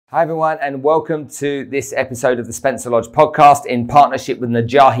Hi everyone, and welcome to this episode of the Spencer Lodge podcast in partnership with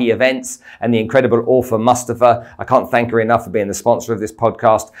Najahi Events and the incredible author Mustafa. I can't thank her enough for being the sponsor of this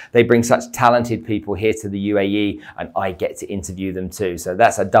podcast. They bring such talented people here to the UAE and I get to interview them too. So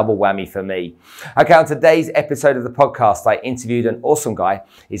that's a double whammy for me. Okay, on today's episode of the podcast, I interviewed an awesome guy.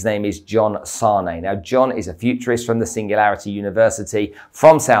 His name is John Sanei. Now, John is a futurist from the Singularity University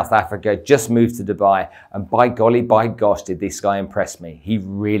from South Africa, just moved to Dubai, and by golly, by gosh, did this guy impress me. He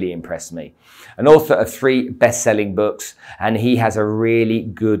really impressed me. An author of 3 best-selling books, and he has a really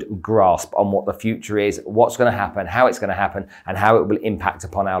good grasp on what the future is, what's going to happen, how it's going to happen, and how it will impact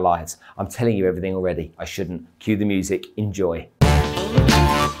upon our lives. I'm telling you everything already. I shouldn't. Cue the music. Enjoy.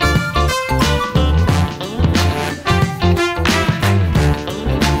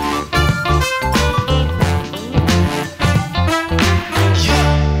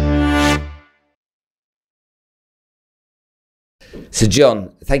 So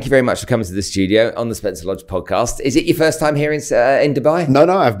John, thank you very much for coming to the studio on the Spencer Lodge podcast. Is it your first time here in Dubai? No,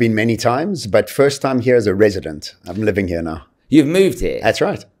 I've been many times, but first time here as a resident. I'm living here now. You've moved here? That's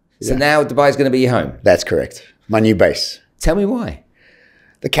right. So now Dubai is going to be your home? That's correct. My new base. Tell me why.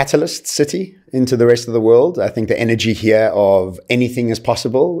 The catalyst city into the rest of the world. I think the energy here of anything is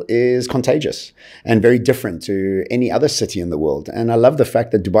possible is contagious and very different to any other city in the world. And I love the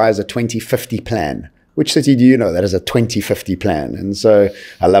fact that Dubai has a 2050 plan. Which city do you know that has a 2050 plan? And so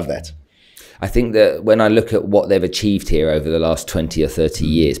I love that. I think that when I look at what they've achieved here over the last 20 or 30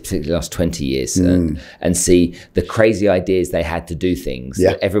 years, particularly the last 20 years, and see the crazy ideas they had to do things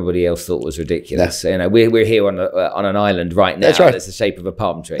that everybody else thought was ridiculous. You know, we're here on an island right now. That's right. That's the shape of a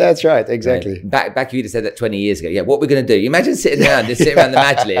palm tree. That's right, exactly. Back if you'd have said that 20 years ago, what we're going to do. You imagine sitting around the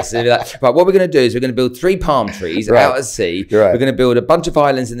MAGNETiiZE and be like, right, what we're going to do is we're going to build 3 palm trees out at sea. We're going to build a bunch of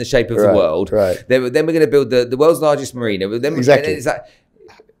islands in the shape of the world. Then we're going to build the world's largest marina. Exactly. It's like,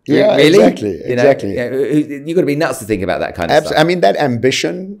 yeah, really? Exactly. You've got to be nuts to think about that kind of stuff. I mean, that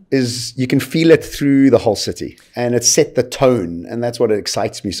ambition is, you can feel it through the whole city, and it set the tone, and that's what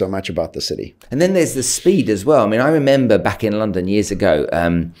excites me so much about the city. And then there's the speed as well. I mean, I remember back in London years ago,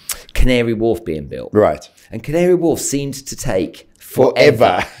 Canary Wharf being built. Right. And Canary Wharf seemed to take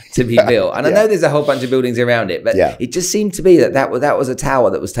forever to be built. And I know there's a whole bunch of buildings around it, but it just seemed to be that was a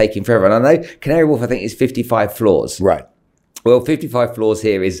tower that was taking forever. And I know Canary Wharf, I think, is 55 floors. Right. Well, 55 floors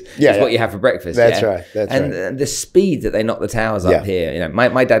here is what you have for breakfast. That's right. And the speed that they knock the towers up here. You know,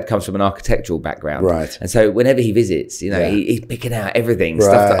 my dad comes from an architectural background, right? And so whenever he visits, you know, he's picking out everything,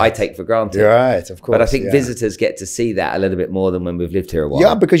 stuff that I take for granted. Right, of course. But I think visitors get to see that a little bit more than when we've lived here a while.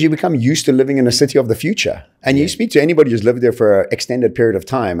 Yeah, because you become used to living in a city of the future, and you speak to anybody who's lived there for an extended period of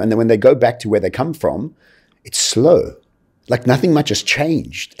time, and then when they go back to where they come from, it's slow. Like nothing much has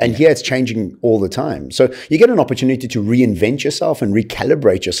changed. And here it's changing all the time. So you get an opportunity to reinvent yourself and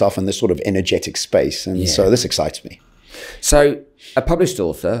recalibrate yourself in this sort of energetic space. And so this excites me. So a published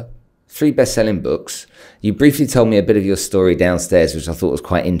author, 3 best-selling books. You briefly told me a bit of your story downstairs, which I thought was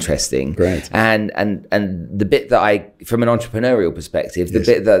quite interesting. Great. And the bit that from an entrepreneurial perspective, the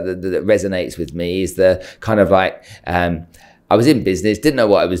bit that resonates with me is the kind of like, I was in business, didn't know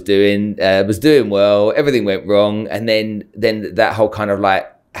what I was doing well, everything went wrong. And then that whole kind of like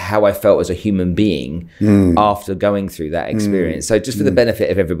how I felt as a human being after going through that experience. So just for the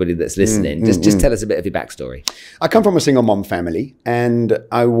benefit of everybody that's listening, just tell us a bit of your backstory. I come from a single mom family, and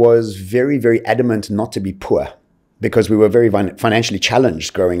I was very, very adamant not to be poor, because we were very financially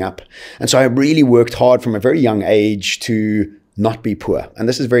challenged growing up. And so I really worked hard from a very young age to not be poor. And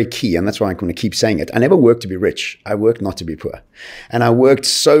this is very key, and that's why I'm going to keep saying it. I never worked to be rich. I worked not to be poor. And I worked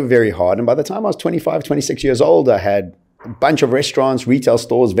so very hard. And by the time I was 25, 26 years old, I had a bunch of restaurants, retail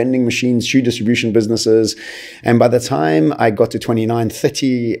stores, vending machines, shoe distribution businesses. And by the time I got to 29,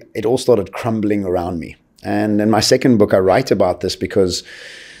 30, it all started crumbling around me. And in my second book, I write about this because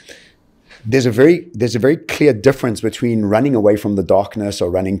there's a very clear difference between running away from the darkness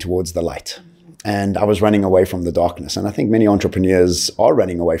or running towards the light. And I was running away from the darkness. And I think many entrepreneurs are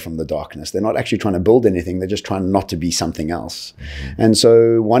running away from the darkness. They're not actually trying to build anything. They're just trying not to be something else. And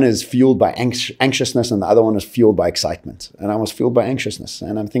so one is fueled by anxiousness, and the other one is fueled by excitement. And I was fueled by anxiousness.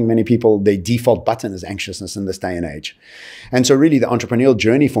 And I think many people, their default button is anxiousness in this day and age. And so really the entrepreneurial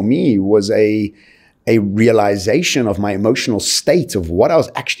journey for me was a realization of my emotional state of what I was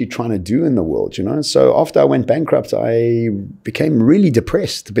actually trying to do in the world, you know. So after I went bankrupt, I became really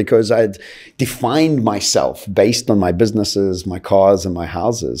depressed because I'd defined myself based on my businesses, my cars, and my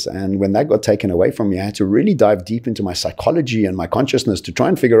houses. And when that got taken away from me, I had to really dive deep into my psychology and my consciousness to try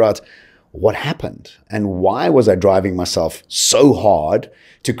and figure out what happened and why was I driving myself so hard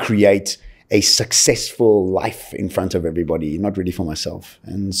to create a successful life in front of everybody, not really for myself.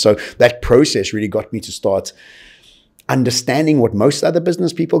 And so that process really got me to start understanding what most other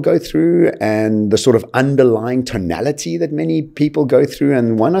business people go through and the sort of underlying tonality that many people go through.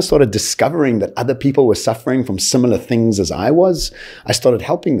 And when I started discovering that other people were suffering from similar things as I was, I started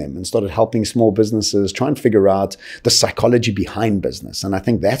helping them and started helping small businesses try and figure out the psychology behind business. And I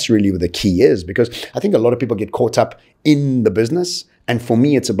think that's really where the key is, because I think a lot of people get caught up in the business. And for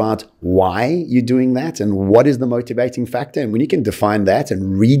me, it's about why you're doing that and what is the motivating factor. And when you can define that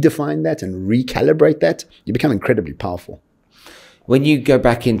and redefine that and recalibrate that, you become incredibly powerful. When you go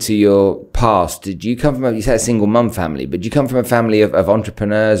back into your past, did you come from, you said a single mum family, but did you come from a family of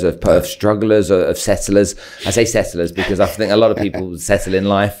entrepreneurs, of strugglers, of settlers? I say settlers because I think a lot of people settle in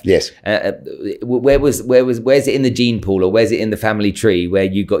life. Yes. Where's it in the gene pool, or where's it in the family tree where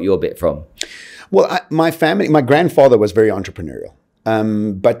you got your bit from? Well, my grandfather was very entrepreneurial.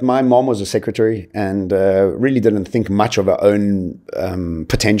 But my mom was a secretary and really didn't think much of her own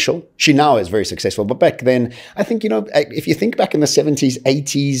potential. She now is very successful, but back then, I think, if you think back in the 70s,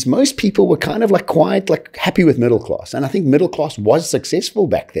 80s, most people were kind of quite happy with middle class. And I think middle class was successful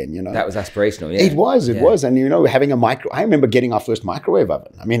back then, That was aspirational, yeah. It was. And, having I remember getting our first microwave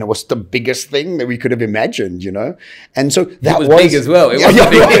oven. I mean, it was the biggest thing that we could have imagined, And so that was big as well.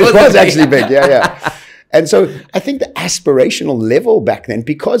 It was actually big, yeah. And so I think the aspirational level back then,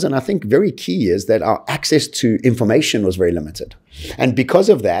 and I think very key is that our access to information was very limited. And because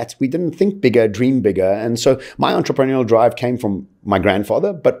of that, we didn't think bigger, dream bigger. And so my entrepreneurial drive came from my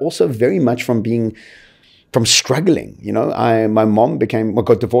grandfather, but also very much from struggling. My mom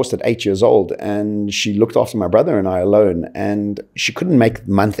got divorced at 8 years old, and she looked after my brother and I alone, and she couldn't make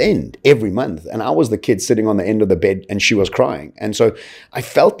month end every month. And I was the kid sitting on the end of the bed and she was crying. And so I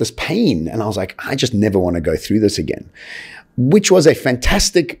felt this pain and I was like, I just never want to go through this again, which was a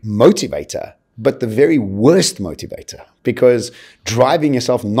fantastic motivator, but the very worst motivator, because driving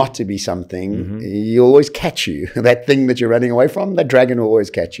yourself not to be something, you'll always catch you. That thing that you're running away from, that dragon will always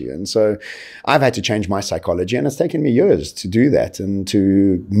catch you. And so I've had to change my psychology, and it's taken me years to do that and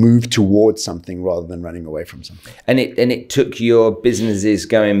to move towards something rather than running away from something. And it took your businesses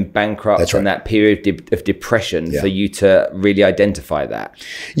going bankrupt and that period of depression for you to really identify that.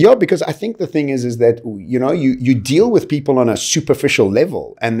 Yeah, because I think the thing is that, you deal with people on a superficial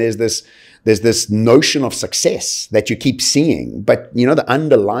level, and there's this notion of success that you keep seeing, but the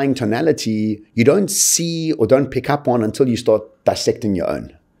underlying tonality you don't see or don't pick up on until you start dissecting your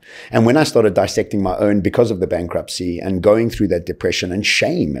own. And when I started dissecting my own because of the bankruptcy and going through that depression and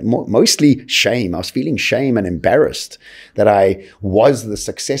shame, mostly shame, I was feeling shame and embarrassed that I was the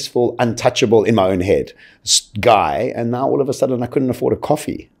successful, untouchable in my own head guy. And now all of a sudden I couldn't afford a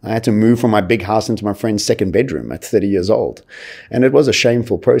coffee. I had to move from my big house into my friend's second bedroom at 30 years old. And it was a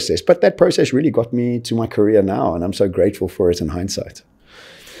shameful process. But that process really got me to my career now. And I'm so grateful for it in hindsight.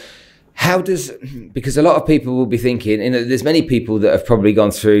 Because a lot of people will be thinking, there's many people that have probably gone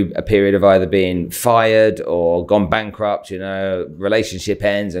through a period of either being fired or gone bankrupt, relationship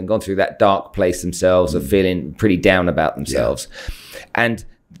ends, and gone through that dark place themselves of feeling pretty down about themselves. Yeah. And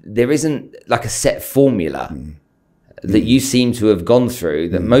there isn't a set formula that you seem to have gone through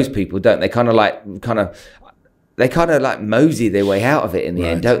that most people don't. They kind of mosey their way out of it in the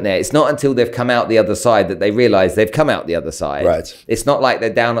end, don't they? It's not until they've come out the other side that they realize they've come out the other side. Right. It's not like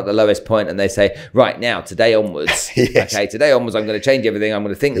they're down at the lowest point and they say, right now, today onwards, today onwards, I'm going to change everything. I'm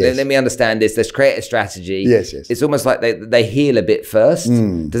going to think, let me understand this. Let's create a strategy. Yes. It's almost like they heal a bit first.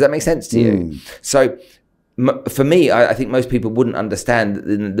 Does that make sense to you? So for me, I think most people wouldn't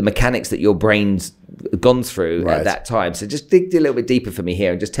understand the mechanics that your brain's gone through at that time. So just dig a little bit deeper for me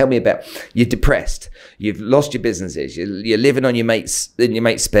here and just tell me about, you're depressed, you've lost your businesses, you're living on in your mate's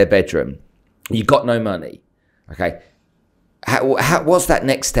spare bedroom, you've got no money. Okay. What's that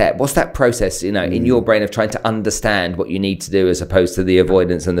next step? What's that process, in your brain of trying to understand what you need to do as opposed to the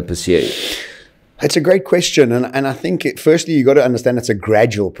avoidance and the pursuit? It's a great question. And I think, firstly, you got to understand it's a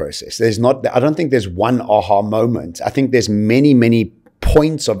gradual process. I don't think there's one aha moment. I think there's many, many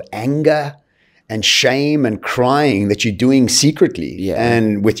points of anger and shame and crying that you're doing secretly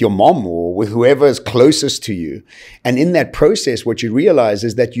and with your mom or with whoever is closest to you. And in that process, what you realize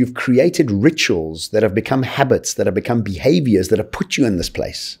is that you've created rituals that have become habits, that have become behaviors that have put you in this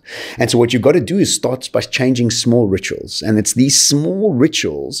place. And so what you've got to do is start by changing small rituals. And it's these small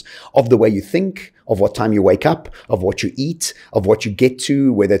rituals of the way you think, of what time you wake up, of what you eat, of what you get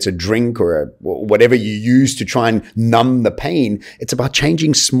to, whether it's a drink or whatever you use to try and numb the pain. It's about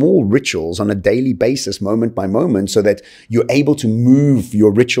changing small rituals on a daily basis, moment by moment, so that you're able to move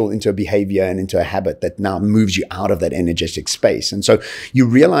your ritual into a behavior and into a habit that now moves you out of that energetic space. And so you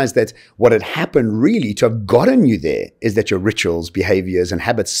realize that what had happened really to have gotten you there is that your rituals, behaviors, and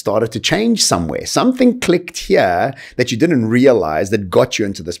habits started to change somewhere. Something clicked here that you didn't realize that got you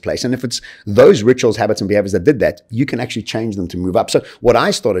into this place. And if it's those rituals, habits, and behaviors that did that, you can actually change them to move up. So what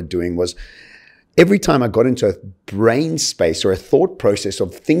I started doing was, every time I got into a brain space or a thought process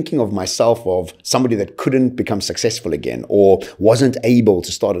of thinking of myself of somebody that couldn't become successful again, or wasn't able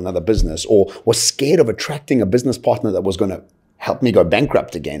to start another business, or was scared of attracting a business partner that was going to help me go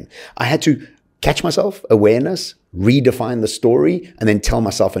bankrupt again, I had to catch myself, awareness, redefine the story, and then tell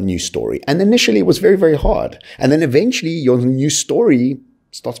myself a new story. And initially it was very, very hard. And then eventually your new story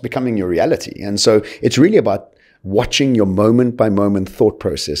starts becoming your reality. And so it's really about watching your moment by moment thought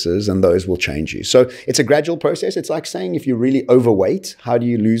processes, and those will change you. So it's a gradual process. It's like saying, if you're really overweight, how do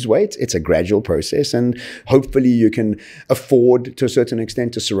you lose weight? It's a gradual process. And hopefully you can afford to a certain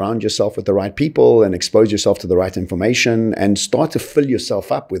extent to surround yourself with the right people and expose yourself to the right information and start to fill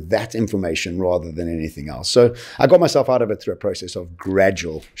yourself up with that information rather than anything else. So I got myself out of it through a process of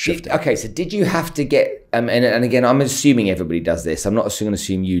gradual shifting. Okay, so did you have to get, and again, I'm assuming everybody does this. I'm not going to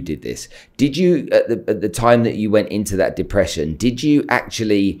assume you did this. Did you, at the time that you went into that depression, did you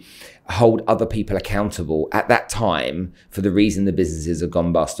actually hold other people accountable at that time for the reason the businesses have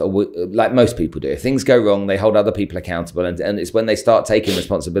gone bust? Or like most people do, if things go wrong, they hold other people accountable, and it's when they start taking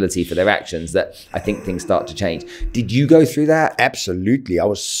responsibility for their actions that I think things start to change. Did you go through that? Absolutely. I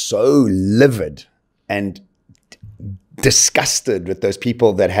was so livid and disgusted with those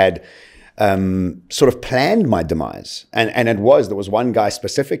people that had sort of planned my demise. And there was one guy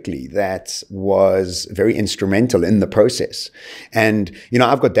specifically that was very instrumental in the process. And, you know,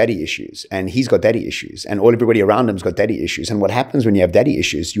 I've got daddy issues and he's got daddy issues and everybody around him's got daddy issues. And what happens when you have daddy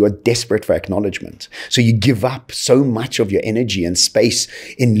issues, you are desperate for acknowledgement. So you give up so much of your energy and space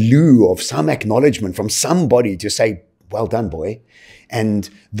in lieu of some acknowledgement from somebody to say, well done, boy. And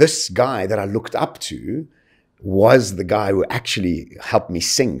this guy that I looked up to was the guy who actually helped me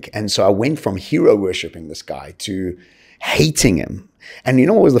sink. And so I went from hero worshiping this guy to hating him. And you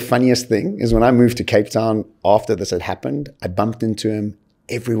know what was the funniest thing is when I moved to Cape Town after this had happened, I bumped into him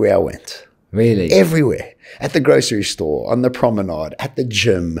everywhere I went. Really? Everywhere. At the grocery store, on the promenade, at the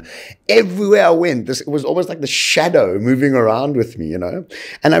gym, everywhere I went. It was almost like the shadow moving around with me, you know?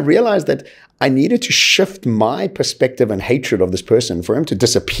 And I realized that I needed to shift my perspective and hatred of this person for him to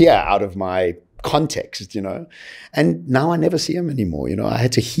disappear out of my context, you know, and now I never see him anymore. You know, I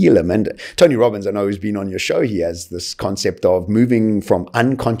had to heal him. And Tony Robbins, I know, who's been on your show, he has this concept of moving from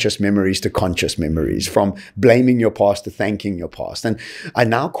unconscious memories to conscious memories, from blaming your past to thanking your past. And I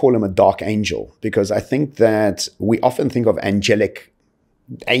now call him a dark angel, because I think that we often think of angelic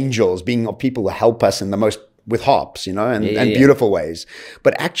angels being people who help us in the most with harps, you know, and beautiful ways.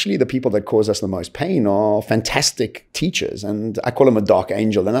 But actually the people that cause us the most pain are fantastic teachers. And I call them a dark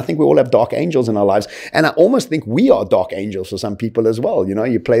angel. And I think we all have dark angels in our lives. And I almost think we are dark angels for some people as well. You know,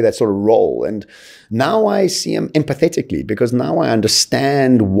 you play that sort of role. And now I see him empathetically, because now I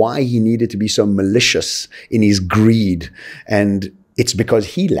understand why he needed to be so malicious in his greed. And it's because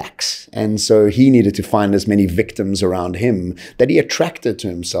he lacks. And so he needed to find as many victims around him that he attracted to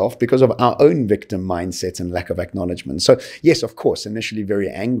himself because of our own victim mindset and lack of acknowledgement. So yes, of course, initially very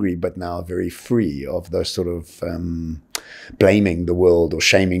angry, but now very free of those sort of blaming the world or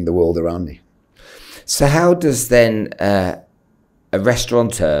shaming the world around me. So how does then a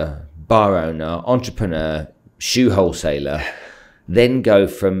restaurateur, bar owner, entrepreneur, shoe wholesaler then go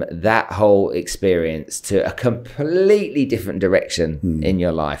from that whole experience to a completely different direction in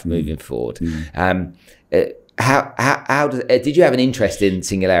your life moving forward? How did you have an interest in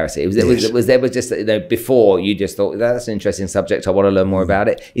Singularity? Was there just, you know, before you just thought that's an interesting subject, I want to learn more about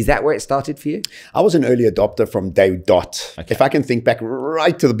it? Is that where it started for you? I was an early adopter from day dot. Okay. If I can think back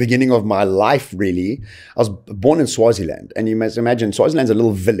right to the beginning of my life, really, I was born in Swaziland, and you must imagine Swaziland's a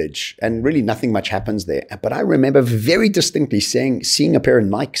little village, and really nothing much happens there. But I remember very distinctly seeing a pair of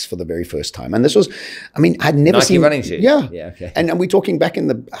Nikes for the very first time, and this was, I mean, I'd never Nike seen running shoes. Yeah, okay. And we're talking back in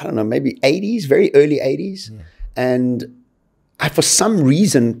the, I don't know, maybe 80s, very early 80s. Yeah. And I, for some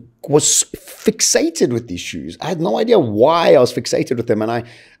reason, was fixated with these shoes. I had no idea why I was fixated with them. And I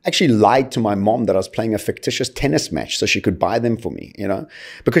actually lied to my mom that I was playing a fictitious tennis match so she could buy them for me,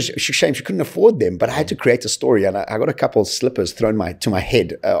 because shame she couldn't afford them. But I had to create a story, and I got a couple of slippers thrown to my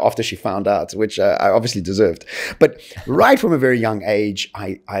head after she found out, which I obviously deserved. But right from a very young age,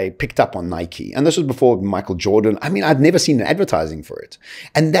 I picked up on Nike. And this was before Michael Jordan. I mean, I'd never seen advertising for it.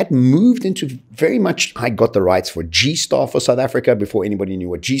 And that moved into very much, I got the rights for G-Star for South Africa before anybody knew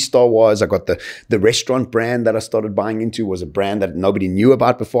what G-Star was. I got the restaurant brand that I started buying into was a brand that nobody knew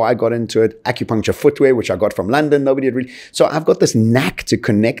about before I got into it. Acupuncture footwear, which I got from London, nobody had really. So I've got this knack to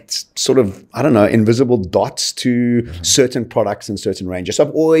connect sort of, I don't know, invisible dots to certain products and certain ranges. So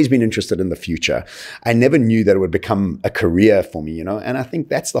I've always been interested in the future. I never knew that it would become a career for me, and I think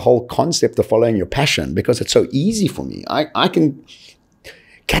that's the whole concept of following your passion, because it's so easy for me. I can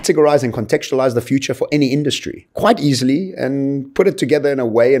categorize and contextualize the future for any industry quite easily and put it together in a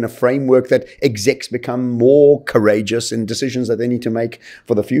way, in a framework that execs become more courageous in decisions that they need to make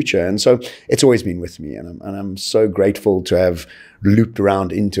for the future. And so it's always been with me, and I'm so grateful to have looped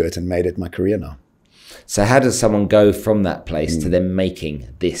around into it and made it my career now. So how does someone go from that place to then making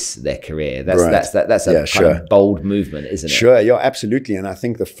this their career? That's a kind of bold movement, isn't it? Sure, yeah, absolutely. And I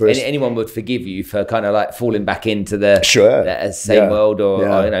think the first... Anyone would forgive you for kind of like falling back into the same world or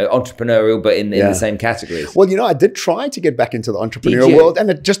entrepreneurial, but in the same categories. Well, I did try to get back into the entrepreneurial world, and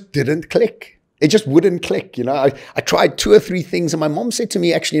it just didn't click. It just wouldn't click. I tried 2 or 3 things, and my mom said to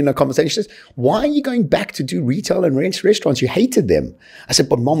me actually in a conversation, she says, "Why are you going back to do retail and restaurants? You hated them." I said,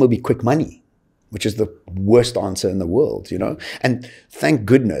 "But Mom, it'll be quick money," which is the worst answer in the world, And thank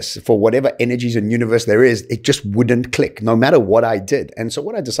goodness for whatever energies and universe there is, it just wouldn't click no matter what I did. And so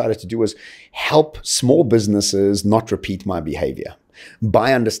what I decided to do was help small businesses not repeat my behavior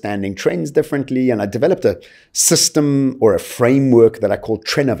by understanding trends differently. And I developed a system or a framework that I call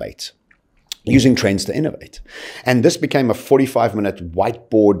Trenovate, using trends to innovate. And this became a 45-minute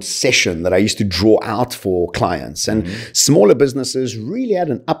whiteboard session that I used to draw out for clients. And smaller businesses really had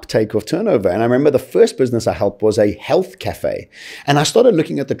an uptake of turnover. And I remember the first business I helped was a health cafe. And I started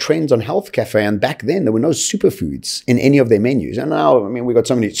looking at the trends on health cafe. And back then, there were no superfoods in any of their menus. And now, we got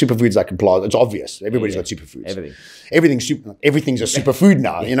so many superfoods like Plaza. It's obvious. Everybody's got superfoods. Everything's a superfood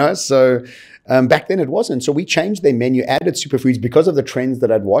now, So back then it wasn't. So we changed their menu, added superfoods because of the trends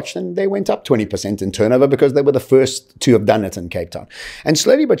that I'd watched, and they went up 20% in turnover because they were the first to have done it in Cape Town. And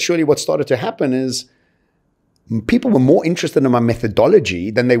slowly but surely what started to happen is people were more interested in my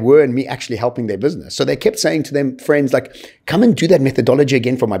methodology than they were in me actually helping their business. So they kept saying to them friends like, "Come and do that methodology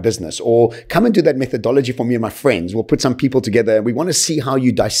again for my business," or "Come and do that methodology for me and my friends. We'll put some people together. We want to see how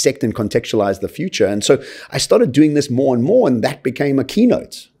you dissect and contextualize the future." And so I started doing this more and more, and that became a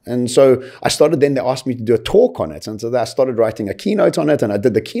keynote. And so I started, then they asked me to do a talk on it. And so I started writing a keynote on it, and I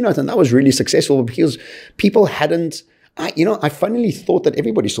did the keynote, and that was really successful because people hadn't, I finally thought that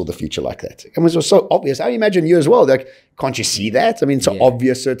everybody saw the future like that. It was so obvious. I imagine you as well. Like, can't you see that? It's so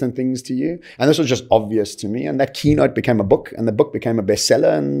obvious certain things to you. And this was just obvious to me. And that keynote became a book, and the book became a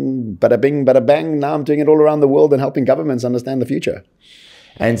bestseller, and bada bing, bada bang. Now I'm doing it all around the world and helping governments understand the future.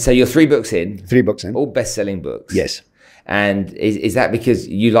 And so you're 3 books in. 3 books in. All best-selling books. Yes. And is that because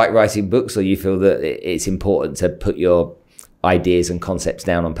you like writing books, or you feel that it's important to put your ideas and concepts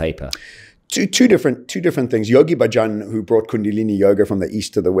down on paper? Two different things. Yogi Bhajan, who brought Kundalini yoga from the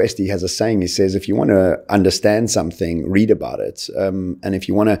east to the west, he has a saying. He says, if you want to understand something, read about it. And if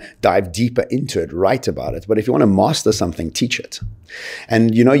you want to dive deeper into it, write about it. But if you want to master something, teach it.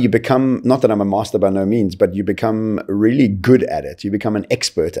 And, you become, not that I'm a master by no means, but you become really good at it. You become an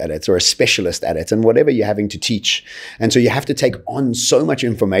expert at it or a specialist at it and whatever you're having to teach. And so you have to take on so much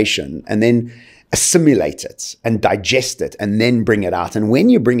information and then assimilate it and digest it and then bring it out. And when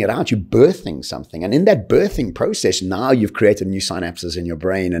you bring it out, you're birthing something. And in that birthing process, now you've created new synapses in your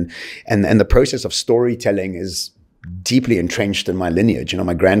brain. And the process of storytelling is deeply entrenched in my lineage.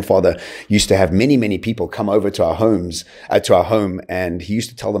 My grandfather used to have many, many people come over to our home, and he used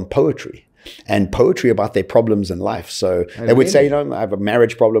to tell them poetry. And poetry about their problems in life. So they would say, I have a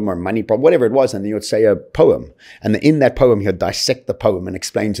marriage problem or a money problem, whatever it was. And he would say a poem. And in that poem, he would dissect the poem and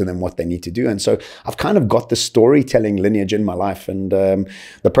explain to them what they need to do. And so I've kind of got the storytelling lineage in my life. And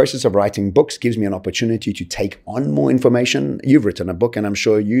the process of writing books gives me an opportunity to take on more information. You've written a book, and I'm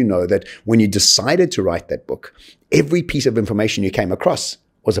sure you know that when you decided to write that book, every piece of information you came across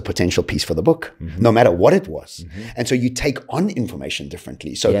was a potential piece for the book, no matter what it was. And so you take on information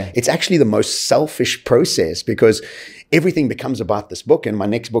differently. So it's actually the most selfish process, because everything becomes about this book. And my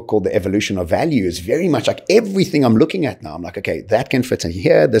next book, called The Evolution of Value, is very much like everything I'm looking at now. I'm like, okay, that can fit in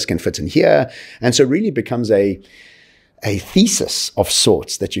here, this can fit in here. And so it really becomes a a thesis of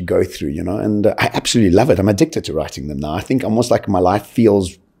sorts that you go through, you know, and I absolutely love it. I'm addicted to writing them now. I think almost like my life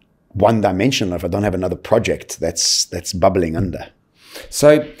feels one-dimensional if I don't have another project that's bubbling under.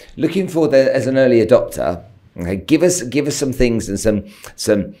 So looking for as an early adopter, okay, give us some things and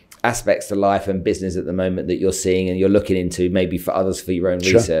some aspects to life and business at the moment that you're seeing and you're looking into, maybe for others, for your own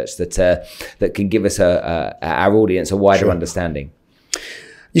research, that can give us our audience a wider understanding.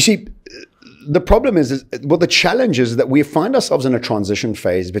 You see, the problem is, well, the challenge is that we find ourselves in a transition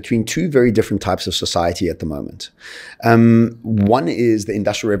phase between two very different types of society at the moment. One is the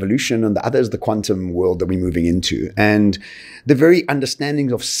Industrial Revolution and the other is the quantum world that we're moving into. And the very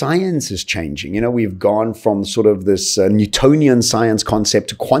understanding of science is changing. You know, we've gone from sort of this Newtonian science concept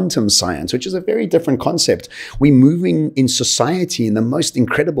to quantum science, which is a very different concept. We're moving in society in the most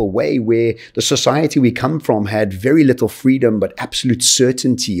incredible way, where the society we come from had very little freedom, but absolute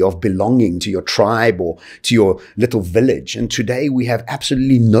certainty of belonging to your tribe or to your little village. And today we have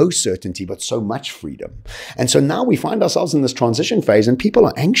absolutely no certainty, but so much freedom. And so now we find ourselves in this transition phase, and people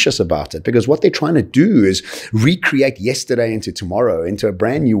are anxious about it because what they're trying to do is recreate yesterday into tomorrow, into a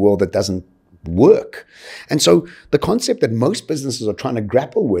brand new world that doesn't work. And so the concept that most businesses are trying to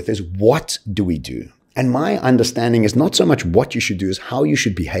grapple with is, what do we do? And my understanding is not so much what you should do, is how you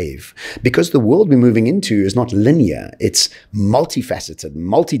should behave. Because the world we're moving into is not linear. It's multifaceted,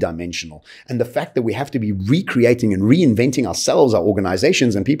 multidimensional. And the fact that we have to be recreating and reinventing ourselves, our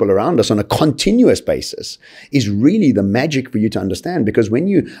organizations and people around us on a continuous basis is really the magic for you to understand. Because when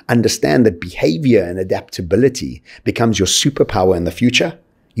you understand that behavior and adaptability becomes your superpower in the future,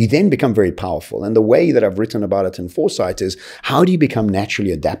 you then become very powerful. And the way that I've written about it in FOREsight is, how do you become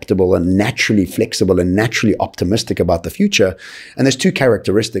naturally adaptable and naturally flexible and naturally optimistic about the future? And there's two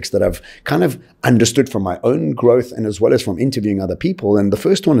characteristics that I've kind of understood from my own growth and as well as from interviewing other people. And the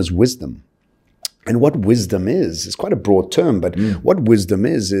first one is wisdom. And what wisdom is quite a broad term, but what wisdom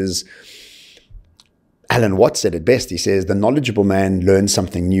is Alan Watts said it best. He says, the knowledgeable man learns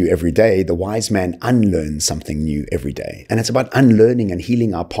something new every day. The wise man unlearns something new every day. And it's about unlearning and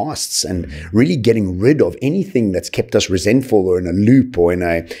healing our pasts and really getting rid of anything that's kept us resentful or in a loop or in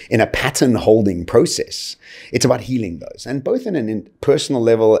a pattern holding process. It's about healing those, and both in a personal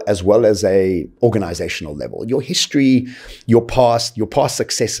level as well as a organizational level. Your history, your past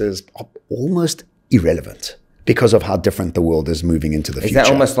successes are almost irrelevant because of how different the world is moving into the future. Is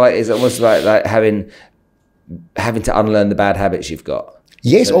it almost like having to unlearn the bad habits you've got?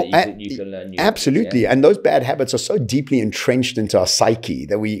 Yes, so you can learn new absolutely. Habits, yeah? And those bad habits are so deeply entrenched into our psyche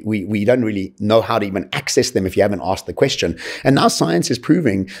that we don't really know how to even access them if you haven't asked the question. And now science is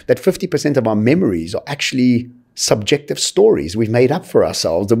proving that 50% of our memories are actually subjective stories we've made up for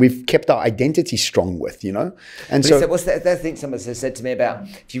ourselves that we've kept our identity strong with, you know? And so what's that thing someone has said to me about,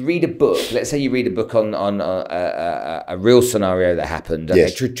 if you read a book, let's say you read a book on a real scenario that happened, okay,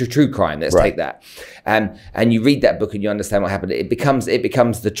 true crime, let's take that. And you read that book and you understand what happened, it becomes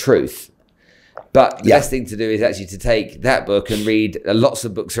the truth. But the best thing to do is actually to take that book and read lots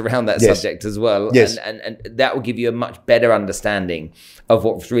of books around that subject as well. Yes. And that will give you a much better understanding of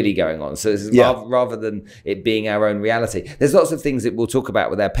what's really going on. So this is rather than it being our own reality. There's lots of things that we'll talk about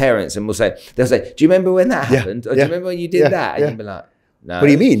with our parents, and they'll say, do you remember when that happened? Or do you remember when you did that? And you'll be like, no. What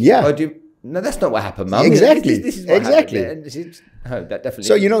do you mean? Yeah. Or no, that's not what happened, Mum. Exactly. This is what exactly. happened. Oh, that definitely.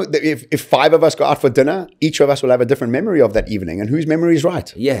 So, you know, if 5 of us go out for dinner, each of us will have a different memory of that evening, and whose memory is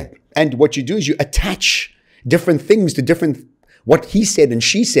right. Yeah. And what you do is you attach different things to different, what he said and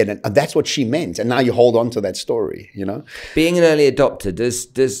she said, and that's what she meant. And now you hold on to that story, you know? Being an early adopter,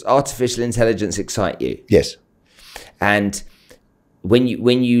 does artificial intelligence excite you? Yes. And when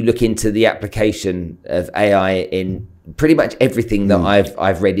you look into the application of AI in pretty much everything that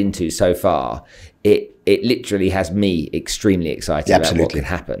I've read into so far, it literally has me extremely excited about what can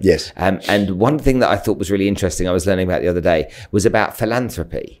happen. Yes. And one thing that I thought was really interesting, I was learning about the other day, was about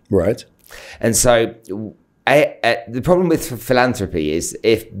philanthropy. Right. And so the problem with philanthropy is,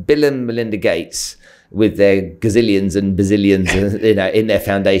 if Bill and Melinda Gates, with their gazillions and bazillions, in their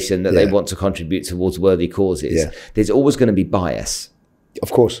foundation that they want to contribute towards worthy causes, there's always going to be bias.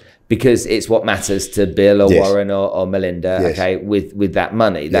 Of course. Because it's what matters to Bill or Warren or Melinda, okay, with that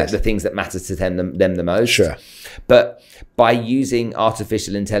money, the things that matter to them the most. Sure. But by using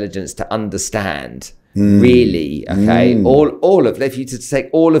artificial intelligence to understand really, okay, all of, if you to take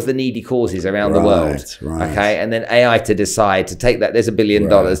all of the needy causes around the world, okay, and then AI to decide to take that, there's $1 billion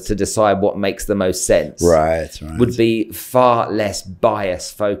to decide what makes the most sense, would be far less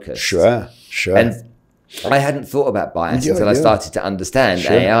bias focused. Sure. And I hadn't thought about bias until I started to understand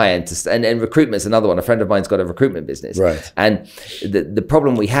AI, and recruitment's another one. A friend of mine's got a recruitment business. Right. And the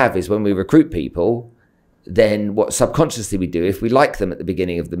problem we have is when we recruit people, then what subconsciously we do, if we like them at the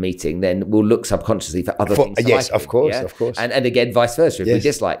beginning of the meeting, then we'll look subconsciously for other things to yes, like of course, them, of course. And again, vice versa, if we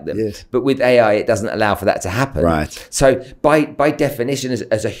dislike them. Yes. But with AI, it doesn't allow for that to happen. Right. So by definition,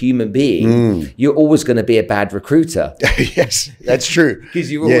 as a human being, you're always going to be a bad recruiter. Yes, that's true.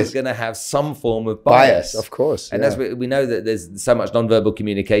 Because you're always going to have some form of bias. Of course. And that's what we know, that there's so much nonverbal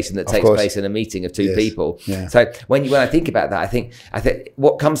communication that takes place in a meeting of two people. Yeah. So when I think about that, I think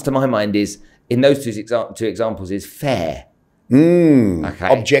what comes to my mind is, in those two examples, is fair.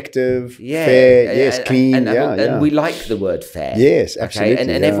 Okay. Objective, fair, yes, clean. And we like the word fair. Yes,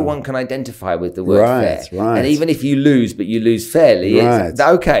 absolutely. And everyone can identify with the word fair. Right. And even if you lose, but you lose fairly, it's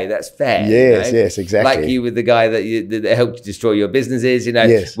okay, that's fair. Yes, yes, exactly. Like you with the guy that helped you destroy your businesses,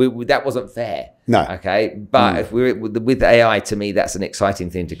 that wasn't fair. No. Okay. But if we're with AI, to me, that's an exciting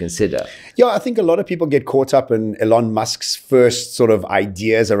thing to consider. Yeah, I think a lot of people get caught up in Elon Musk's first sort of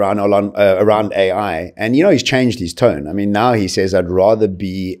ideas around AI. And, he's changed his tone. I mean, now he says, I'd rather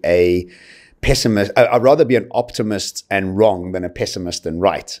be a pessimist. I'd rather be an optimist and wrong than a pessimist and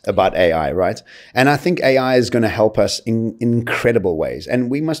right about AI, right? And I think AI is going to help us in incredible ways.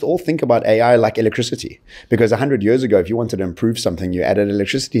 And we must all think about AI like electricity, because 100 years ago, if you wanted to improve something, you added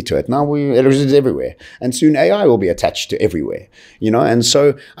electricity to it. Now electricity is everywhere, and soon AI will be attached to everywhere, And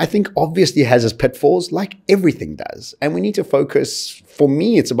so I think obviously it has its pitfalls, like everything does. And we need to focus. For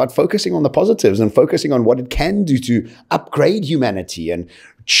me, it's about focusing on the positives and focusing on what it can do to upgrade humanity and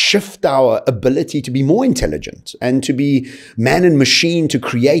shift our ability to be more intelligent and to be man and machine, to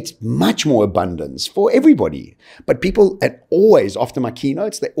create much more abundance for everybody. But people always, after my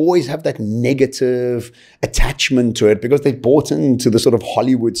keynotes, they always have that negative attachment to it because they bought into the sort of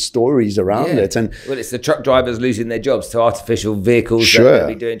Hollywood stories around it. And well, it's the truck drivers losing their jobs to artificial vehicles that will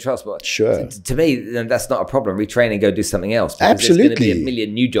be doing transport. Sure. To me, that's not a problem. Retrain and go do something else. Absolutely. There's going to be a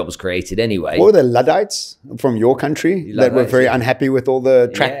million new jobs created anyway. Or the Luddites from your country that were very unhappy with all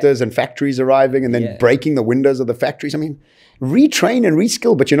the tractors and factories arriving and then breaking the windows of the factories. I mean, retrain and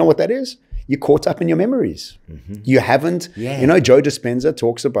reskill. But you know what that is? You're caught up in your memories. You haven't, Joe Dispenza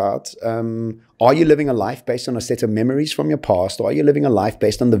talks about, are you living a life based on a set of memories from your past, or are you living a life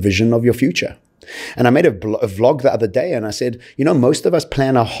based on the vision of your future? And I made a vlog the other day and I said, most of us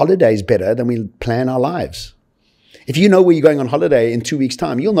plan our holidays better than we plan our lives. If you know where you're going on holiday in 2 weeks'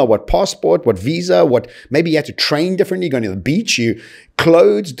 time, you'll know what passport, what visa, what maybe you have to train differently, going to the beach,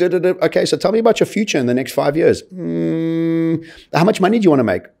 clothes, Okay, so tell me about your future in the next 5 years. How much money do you want to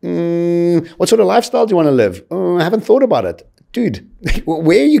make? What sort of lifestyle do you want to live? I haven't thought about it. Dude,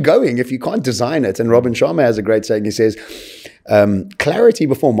 where are you going if you can't design it? And Robin Sharma has a great saying. He says, clarity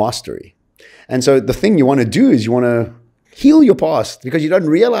before mastery. And so the thing you want to do is you want to heal your past, because you don't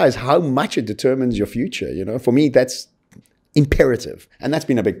realize how much it determines your future. For me, that's imperative. And that's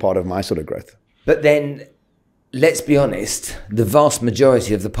been a big part of my sort of growth. But then, let's be honest, the vast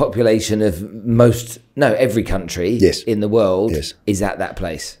majority of the population of every country in the world is at that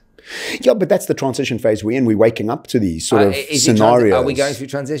place. Yeah, but that's the transition phase we're in. We're waking up to these sort of scenarios. Are we going through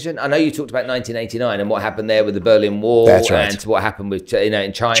transition? I know you talked about 1989 and what happened there with the Berlin Wall, and what happened with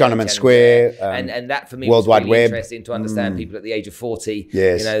in China, Tiananmen Square, and that for me World was Wide really Web. Interesting to understand people at the age of 40.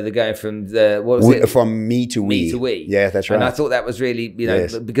 Yes, they're going from from me to we. Yeah, that's right. And I thought that was really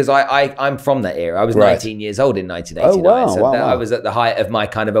because I'm from that era. I was 19 years old in 1989, so I was at the height of my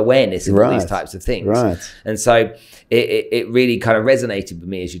kind of awearness of all these types of things. Right, and so it really kind of resonated with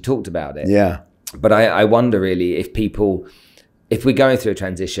me as you talked about it. Yeah. But I wonder really if we're going through a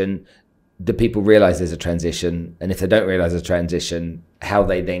transition, do people realize there's a transition? And if they don't realize a transition, how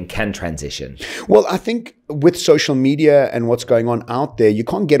they then can transition? Well, I think with social media and what's going on out there, you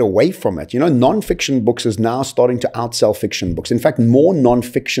can't get away from it. Non-fiction books is now starting to outsell fiction books. In fact, more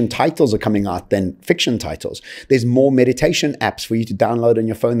non-fiction titles are coming out than fiction titles. There's more meditation apps for you to download on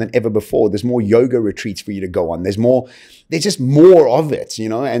your phone than ever before. There's more yoga retreats for you to go on. There's just more of it,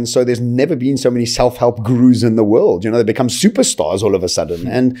 And so there's never been so many self-help gurus in the world. They become superstars all of a sudden.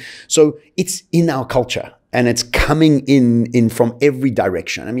 And so it's in our culture. And it's coming in from every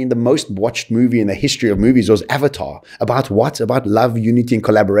direction. I mean, the most watched movie in the history of movies was Avatar. About what? About love, unity, and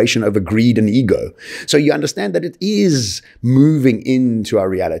collaboration over greed and ego. So you understand that it is moving into our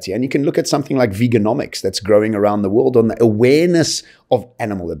reality. And you can look at something like veganomics that's growing around the world on the awareness of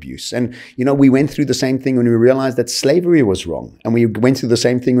animal abuse. And, we went through the same thing when we realized that slavery was wrong. And we went through the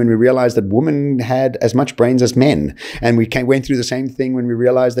same thing when we realized that women had as much brains as men. And we went through the same thing when we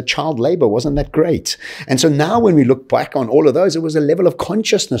realized that child labor wasn't that great. And so now when we look back on all of those, it was a level of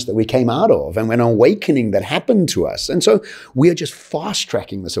consciousness that we came out of and an awakening that happened to us. And so we are just fast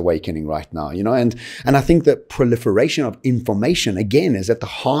tracking this awakening right now, and I think that proliferation of information, again, is at the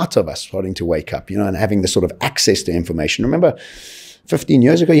heart of us starting to wake up, and having this sort of access to information. Remember, 15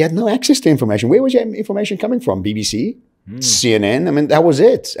 years ago, you had no access to information. Where was your information coming from? BBC, CNN? I mean, that was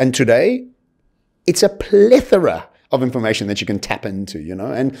it. And today, it's a plethora of information that you can tap into,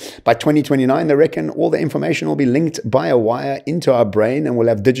 and by 2029, they reckon all the information will be linked by a wire into our brain, and we'll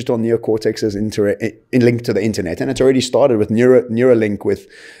have digital neocortexes linked to the internet. And it's already started with Neuralink, with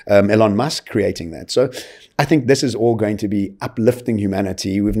Elon Musk creating that. So I think this is all going to be uplifting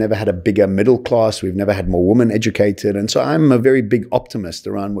humanity. We've never had a bigger middle class. We've never had more women educated. And so I'm a very big optimist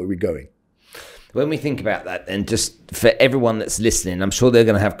around where we're going. When we think about that, and just for everyone that's listening, I'm sure they're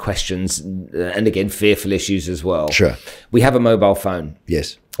going to have questions and, again, fearful issues as well. Sure. We have a mobile phone.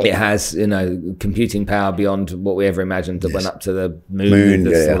 Yes. It has, computing power beyond what we ever imagined, that went up to the moon,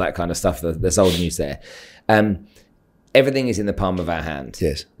 all that kind of stuff. There's old news there. Everything is in the palm of our hand.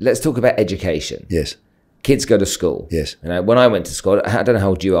 Yes. Let's talk about education. Yes. Kids go to school. Yes. When I went to school, I don't know how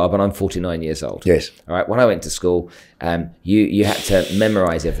old you are, but I'm 49 years old. Yes. All right. When I went to school, you had to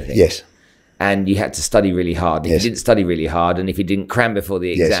memorize everything. Yes. And you had to study really hard. If you didn't study really hard, and if you didn't cram before the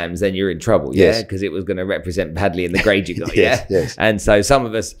exams, then you're in trouble, because it was going to represent badly in the grade you got, Yes. And so some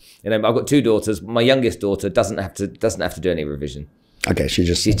of us, I've got two daughters. My youngest daughter doesn't have to do any revision. Okay,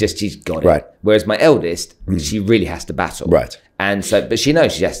 she's got it. Right. Whereas my eldest, she really has to battle. Right. And so, but she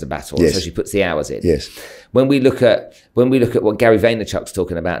knows she has to battle, so she puts the hours in. Yes. When we look at what Gary Vaynerchuk's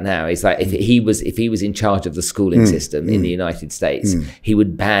talking about now, is like if he was in charge of the schooling system in the United States, he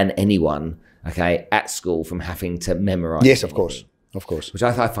would ban anyone at school from having to memorize. Yes, of course. Which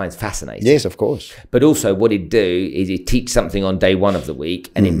I find fascinating. Yes, of course. But also what he'd do is he'd teach something on day one of the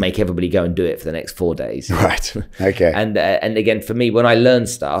week, and he'd make everybody go and do it for the next 4 days. Right. Okay. And again, for me, when I learn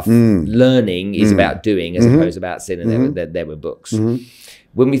stuff, learning is about doing as opposed to about sitting there with books.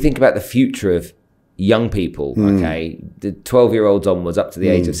 When we think about the future of young people, the 12-year-olds onwards up to the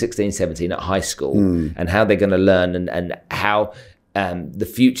age of 16, 17 at high school, and how they're going to learn and how the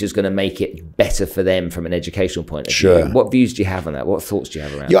future is going to make it better for them from an educational point of view. What views do you have on that? What thoughts do you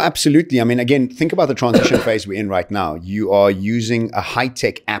have around that? Yeah, absolutely. I mean, again, think about the transition phase we're in right now. You are using a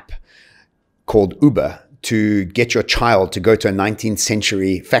high-tech app called Uber to get your child to go to a 19th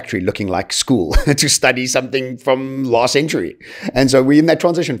century factory looking like school to study something from last century. And so we're in that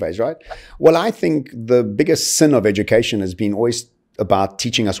transition phase, right? Well, I think the biggest sin of education has been always about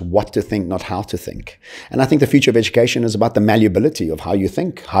teaching us what to think, not how to think. And I think the future of education is about the malleability of how you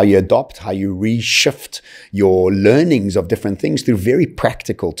think, how you adopt, how you reshift your learnings of different things through very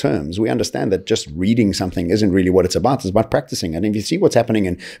practical terms. We understand that just reading something isn't really what it's about. It's about practicing. And if you see what's happening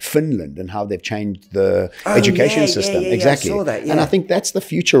in Finland and how they've changed the education system. Exactly. I saw that, And I think that's the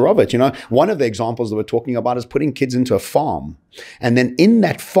future of it. One of the examples that we're talking about is putting kids into a farm. And then in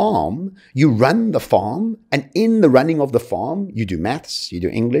that farm, you run the farm. And in the running of the farm, you do maths, you do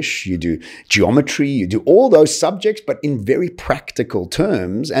English, you do geometry, you do all those subjects, but in very practical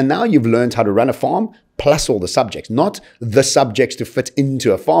terms. And now you've learned how to run a farm plus all the subjects, not the subjects to fit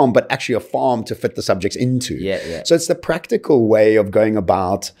into a farm, but actually a farm to fit the subjects into. So it's the practical way of going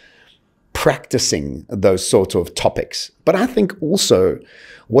about practicing those sort of topics. But I think also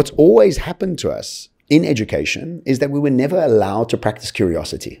what's always happened to us in education is that we were never allowed to practice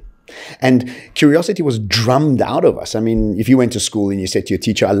curiosity. And curiosity was drummed out of us. I mean, if you went to school and you said to your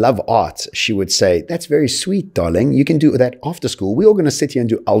teacher, I love art, she would say, that's very sweet, darling. You can do that after school. We're all going to sit here and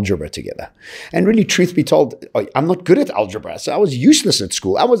do algebra together. And really, truth be told, I'm not good at algebra. So I was useless at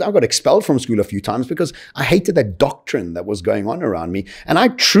school. I got expelled from school a few times because I hated that doctrine that was going on around me. And I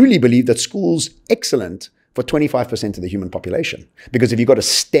truly believe that school's excellent for 25% of the human population. Because if you've got a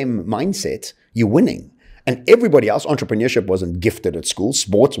STEM mindset, you're winning. And everybody else, entrepreneurship wasn't gifted at school,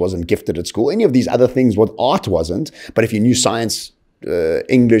 sports wasn't gifted at school, any of these other things, what art wasn't. But if you knew science,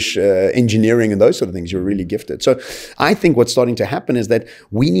 English, engineering, and those sort of things, you're really gifted. So I think what's starting to happen is that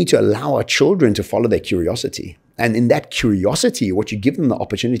we need to allow our children to follow their curiosity. And in that curiosity, what you give them the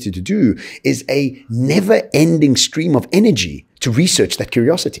opportunity to do is a never-ending stream of energy to research that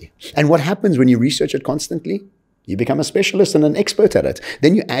curiosity. And what happens when you research it constantly? You become a specialist and an expert at it.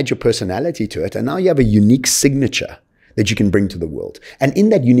 Then you add your personality to it, and now you have a unique signature that you can bring to the world. And in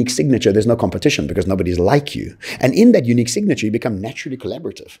that unique signature, there's no competition because nobody's like you. And in that unique signature, you become naturally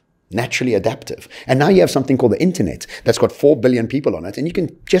collaborative, naturally adaptive. And now you have something called the internet that's got 4 billion people on it. And you can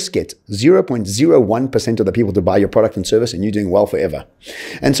just get 0.01% of the people to buy your product and service, and you're doing well forever.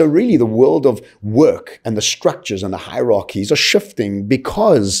 And so really the world of work and the structures and the hierarchies are shifting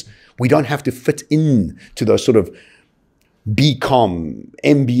because we don't have to fit in to those sort of BCom,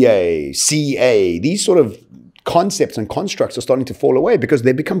 MBA, CA, these sort of concepts and constructs are starting to fall away because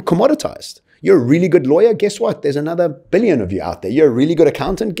they become commoditized. You're a really good lawyer, guess what? There's another billion of you out there. You're a really good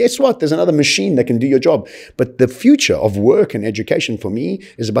accountant, guess what? There's another machine that can do your job. But the future of work and education for me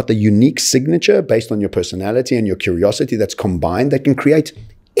is about the unique signature based on your personality and your curiosity that's combined that can create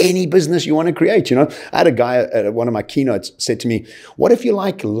any business you want to create. You know, I had a guy at one of my keynotes said to me, what if you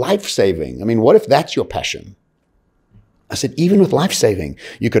like life-saving? I mean, what if that's your passion? I said, even with life-saving,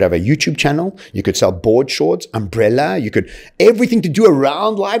 you could have a YouTube channel, you could sell board shorts, umbrella, you could, everything to do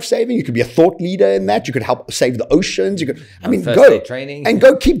around life-saving. You could be a thought leader in that. You could help save the oceans. You could, I mean, go training. And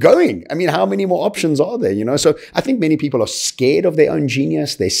go, keep going. I mean, how many more options are there, you know? So I think many people are scared of their own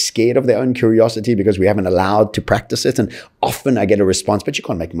genius. They're scared of their own curiosity because we haven't allowed to practice it. And often I get a response, but you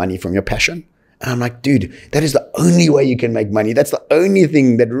can't make money from your passion. And I'm like, dude, that is the only way you can make money. That's the only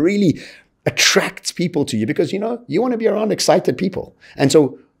thing that really attracts people to you, because, you know, you want to be around excited people. And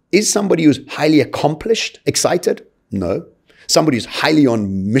so is somebody who's highly accomplished excited? No. Somebody who's highly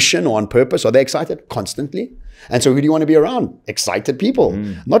on mission or on purpose, are they excited? Constantly. And so who do you want to be around? Excited people,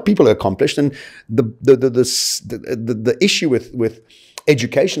 not people who are accomplished. And the issue with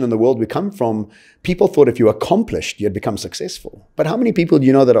education in the world we come from, people thought if you were accomplished, you'd become successful. But how many people do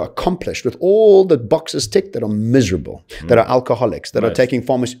you know that are accomplished with all the boxes ticked that are miserable, that are alcoholics, that are taking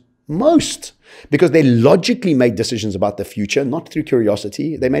pharmacy? Most, because they logically made decisions about the future, not through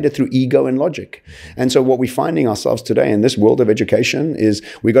curiosity. They made it through ego and logic. And so what we're finding ourselves today in this world of education is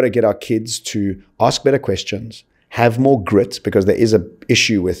we got to get our kids to ask better questions, have more grit, because there is an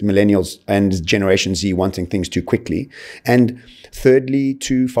issue with millennials and Generation Z wanting things too quickly. And thirdly,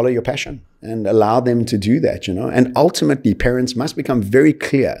 to follow your passion and allow them to do that, you know. And ultimately, parents must become very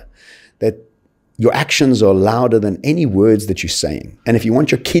clear that your actions are louder than any words that you're saying. And if you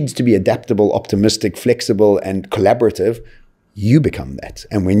want your kids to be adaptable, optimistic, flexible, and collaborative, you become that.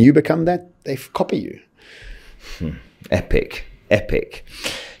 And when you become that, they copy you. Epic, epic.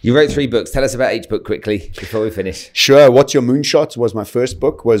 You wrote 3 books. Tell us about each book quickly before we finish. Sure. What's Your Moonshot was my first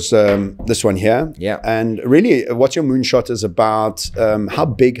book, was this one here. Yeah. And really, What's Your Moonshot is about how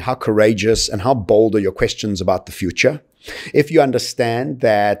big, how courageous, and how bold are your questions about the future. If you understand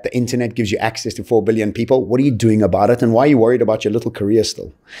that the internet gives you access to 4 billion people, what are you doing about it? And why are you worried about your little career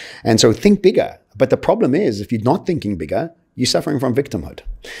still? And so think bigger. But the problem is, if you're not thinking bigger, you're suffering from victimhood.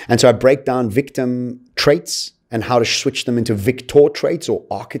 And so I break down victim traits and how to switch them into victor traits or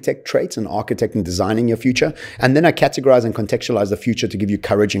architect traits, and architect and designing your future. And then I categorize and contextualize the future to give you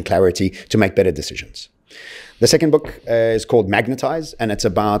courage and clarity to make better decisions. The second book is called MAGNETiiZE, and it's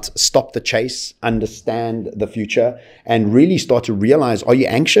about stop the chase, understand the future, and really start to realize, are you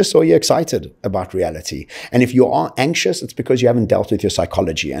anxious or are you excited about reality? And if you are anxious, it's because you haven't dealt with your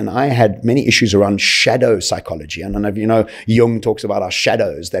psychology. And I had many issues around shadow psychology. And you know, Jung talks about our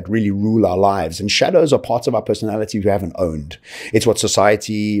shadows that really rule our lives. And shadows are parts of our personality we haven't owned. It's what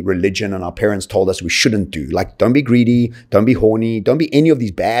society, religion, and our parents told us we shouldn't do. Like, don't be greedy, don't be horny, don't be any of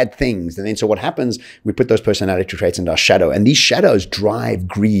these bad things. And then so what happens, we put those personality traits into our shadow. And these shadows drive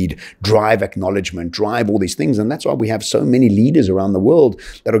greed, drive acknowledgement, drive all these things. And that's why we have so many leaders around the world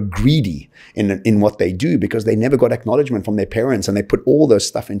that are greedy in what they do, because they never got acknowledgement from their parents, and they put all those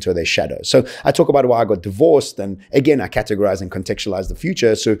stuff into their shadows. So I talk about why I got divorced. And again, I categorize and contextualize the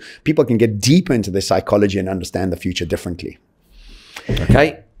future so people can get deeper into their psychology and understand the future differently.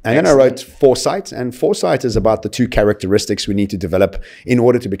 Okay. And then I wrote FOREsight, and FOREsight is about the 2 characteristics we need to develop in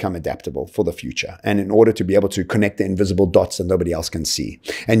order to become adaptable for the future, and in order to be able to connect the invisible dots that nobody else can see.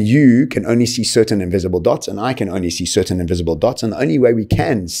 And you can only see certain invisible dots, and I can only see certain invisible dots. And the only way we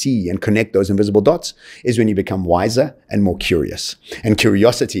can see and connect those invisible dots is when you become wiser and more curious. And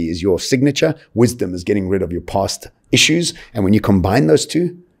curiosity is your signature. Wisdom is getting rid of your past issues. And when you combine those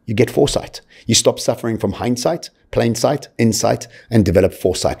 2, you get foresight. You stop suffering from hindsight, plain sight, insight, and develop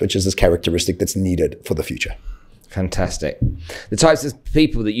foresight, which is this characteristic that's needed for the future. Fantastic. The types of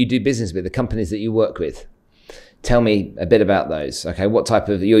people that you do business with, the companies that you work with, Tell me a bit about those. Okay, what type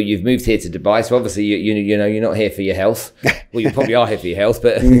of you've moved here to Dubai, so obviously you know you're not here for your health. Well, you probably are here for your health,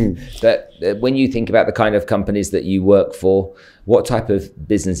 but when you think about the kind of companies that you work for, what type of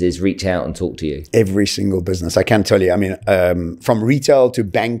businesses reach out and talk to you? Every single business, I can tell you. I mean, from retail to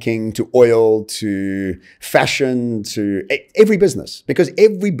banking to oil to fashion to every business, because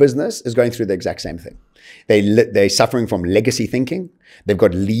every business is going through the exact same thing. They're suffering from legacy thinking. They've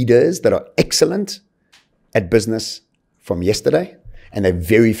got leaders that are excellent at business from yesterday, and there are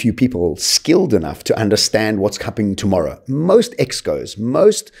very few people skilled enough to understand what's happening tomorrow. Most excos,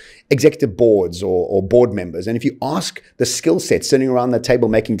 most executive boards or board members, and if you ask the skill set sitting around the table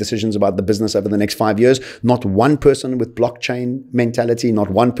making decisions about the business over the next 5 years, not one person with blockchain mentality, not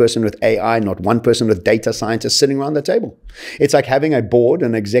one person with AI, not one person with data scientists sitting around the table. It's like having a board,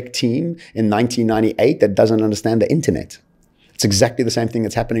 an exec team in 1998 that doesn't understand the internet. It's exactly the same thing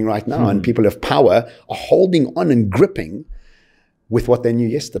that's happening right now. And people of power are holding on and gripping with what they knew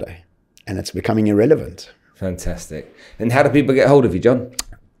yesterday. And it's becoming irrelevant. Fantastic. And how do people get hold of you, John?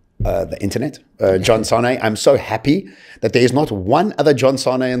 The internet. John Sanei. I'm so happy that there is not one other John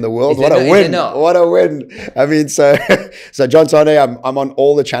Sanei in the world. What a win. What a win. I mean, so John Sanei, I'm on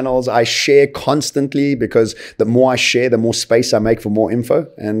all the channels. I share constantly because the more I share, the more space I make for more info.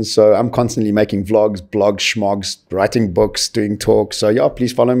 And so I'm constantly making vlogs, blogs, schmogs, writing books, doing talks. So yeah,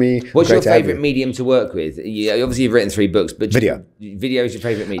 please follow me. What's your favorite medium to work with? Obviously you've written 3 books, but video. Video is your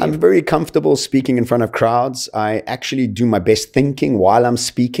favorite medium. I'm very comfortable speaking in front of crowds. I actually do my best thinking while I'm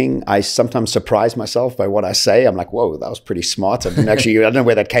speaking. I sometimes surprise myself by what I say. I'm like, whoa, that was pretty smart. I don't know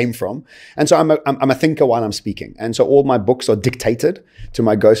where that came from. And so I'm a thinker while I'm speaking. And so all my books are dictated to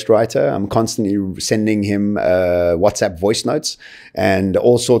my ghostwriter. I'm constantly sending him WhatsApp voice notes and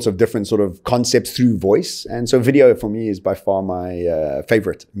all sorts of different sort of concepts through voice. And so video for me is by far my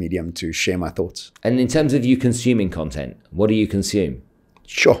favorite medium to share my thoughts. And in terms of you consuming content, what do you consume?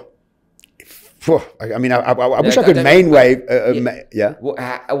 Sure. I mean, I wish I could yeah.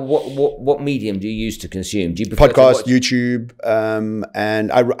 What medium do you use to consume? Do you prefer podcast, YouTube,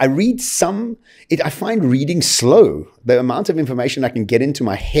 and I read some. I find reading slow. The amount of information I can get into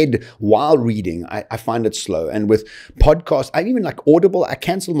my head while reading, I find it slow. And with podcasts, I even like Audible. I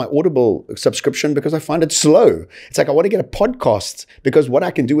canceled my Audible subscription because I find it slow. It's like I want to get a podcast because what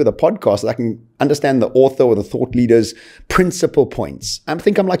I can do with a podcast is I can understand the author or the thought leader's principal points. I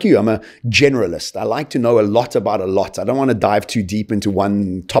think I'm like you. I'm a generalist. I like to know a lot about a lot. I don't want to dive too deep into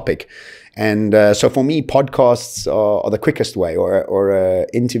one topic. And so for me, podcasts are the quickest way, or an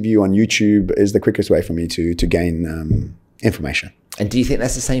interview on YouTube is the quickest way for me to gain information. And do you think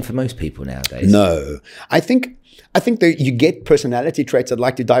that's the same for most people nowadays? No. I think that you get personality traits that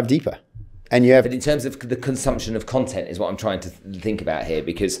like to dive deeper. And you have, but in terms of the consumption of content is what I'm trying to think about here,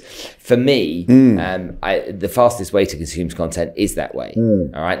 because for me, the fastest way to consume content is that way.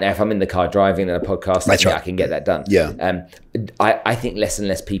 All right. Now, if I'm in the car driving and a podcast, I can get that done. Yeah. I think less and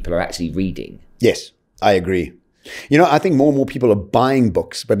less people are actually reading. Yes, I agree. You know, I think more and more people are buying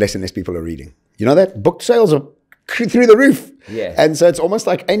books, but less and less people are reading. You know that? Book sales are through the roof. Yeah. And so it's almost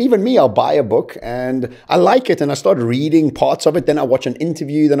like, and even me, I'll buy a book and I like it and I start reading parts of it. Then I watch an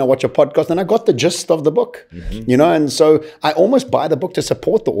interview, then I watch a podcast, and I got the gist of the book, you know? And so I almost buy the book to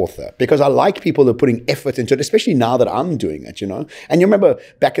support the author because I like people that are putting effort into it, especially now that I'm doing it, you know? And you remember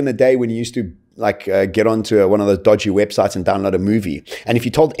back in the day when you used to get onto one of those dodgy websites and download a movie. And if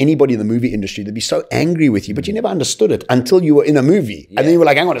you told anybody in the movie industry, they'd be so angry with you, but you never understood it until you were in a movie. Yeah. And then you were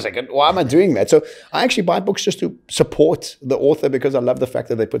like, hang on a second, why am I doing that? So I actually buy books just to support the author because I love the fact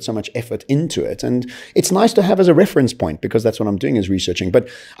that they put so much effort into it. And it's nice to have as a reference point because that's what I'm doing is researching. But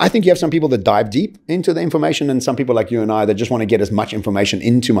I think you have some people that dive deep into the information and some people like you and I that just want to get as much information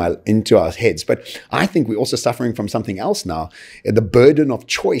into our heads. But I think we're also suffering from something else now, the burden of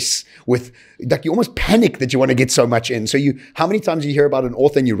choice with, like, you almost panic that you want to get so much in. So how many times you hear about an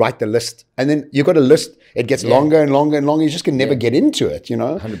author and you write the list and then you've got a list, it gets longer and longer and longer. You just can never get into it, you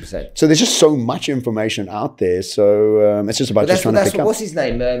know? 100%. So there's just so much information out there. So it's just about trying to pick up. What's his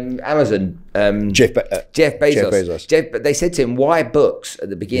name? Amazon. Jeff Bezos. But they said to him, why books at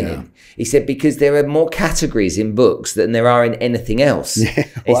the beginning? Yeah. He said, because there are more categories in books than there are in anything else. Yeah.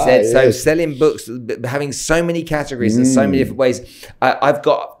 He said, so selling books, having so many categories and so many different ways. I've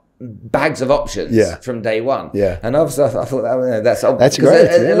got bags of options from day one. And obviously I thought that's great.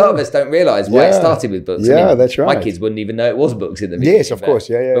 A lot of us don't realise why it started with books. Yeah, that's right. My kids wouldn't even know it was books in the beginning. Yes, of course.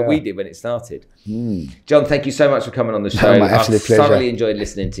 But we did when it started. John, thank you so much for coming on the show. My absolute pleasure. I've thoroughly enjoyed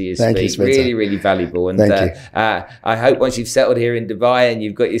listening to you speak. Thank you, Spencer. Really, really valuable. And I hope once you've settled here in Dubai and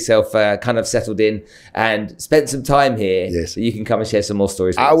you've got yourself kind of settled in and spent some time here, that you can come and share some more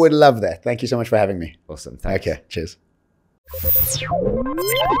stories with us. I would love that. Thank you so much for having me. Awesome. Thanks. Okay, cheers.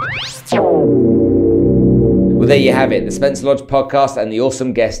 Well, there you have it, the Spencer Lodge podcast and the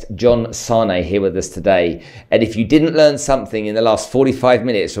awesome guest, John Sanei, here with us today. And if you didn't learn something in the last 45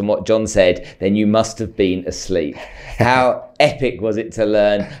 minutes from what John said, then you must have been asleep. How epic was it to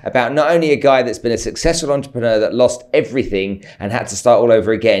learn about not only a guy that's been a successful entrepreneur that lost everything and had to start all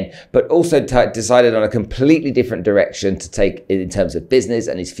over again, but also decided on a completely different direction to take in terms of business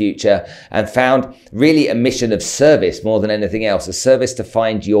and his future, and found really a mission of service more than anything else, a service to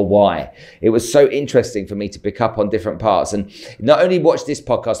find your why. It was so interesting for me to pick up on different parts. And not only watch this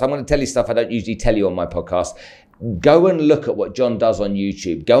podcast, I'm going to tell you stuff I don't usually tell you on my podcast. Go and look at what John does on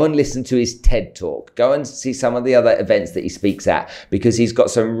YouTube. Go and listen to his TED Talk. Go and see some of the other events that he speaks at, because he's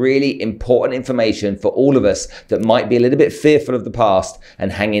got some really important information for all of us that might be a little bit fearful of the past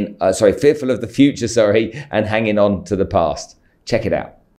and fearful of the future, and hanging on to the past. Check it out.